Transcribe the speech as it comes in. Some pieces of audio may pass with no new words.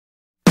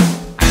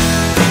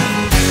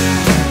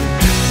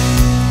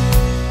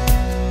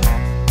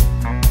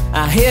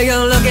hear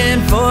you're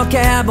looking for a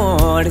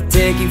cowboy to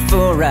take you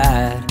for a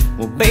ride.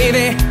 Well,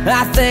 baby,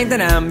 I think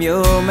that I'm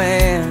your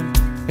man.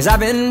 'Cause I've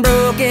been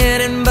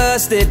broken and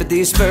busted, but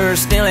these spurs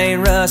still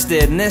ain't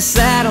rusted. And this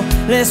saddle,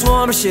 this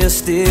woman, she'll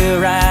still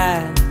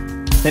ride.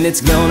 And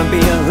it's gonna be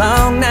a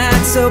long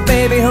night, so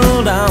baby,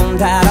 hold on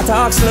tight. I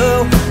talk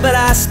slow, but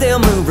I still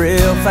move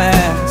real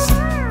fast.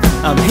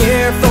 I'm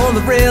here for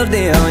the real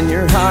deal, and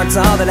your heart's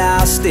all that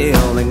I'll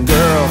steal. And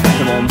girl,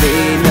 there won't be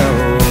no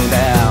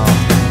doubt.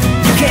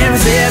 You can't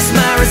resist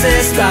my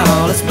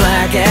resistol, it's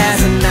black as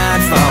a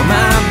nightfall.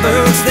 My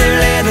boots, they're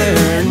leather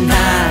and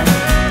hide.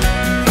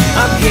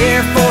 I'm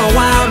here for a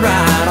wild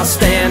ride, I'll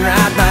stand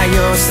right by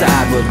your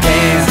side. We'll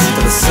dance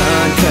till the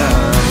sun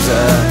comes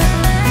up.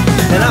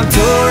 And I'm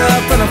tore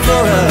up from the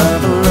floor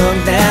up, look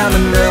down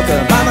and look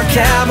up. I'm a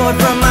cowboy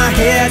from my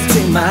head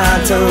to my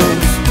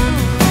toes.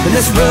 And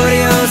this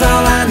rodeo's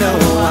all I know,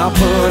 I'll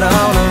put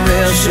on a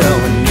real show.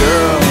 And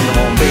girl, there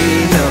won't be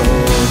no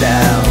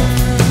doubt.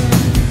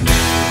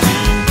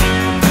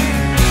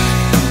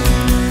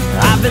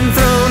 I've been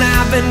thrown,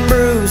 I've been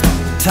bruised,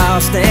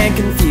 tossed and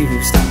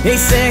confused. 8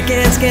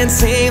 seconds can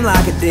seem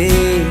like a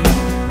day,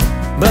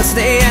 but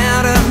stay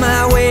out of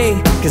my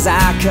way, 'cause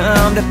I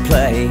come to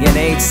play. And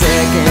 8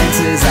 seconds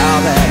is all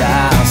that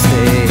I'll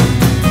stay.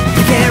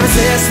 You can't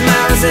resist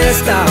my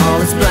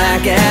resistol, it's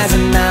black as a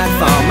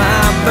nightfall.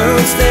 My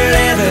boots, they're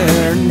leather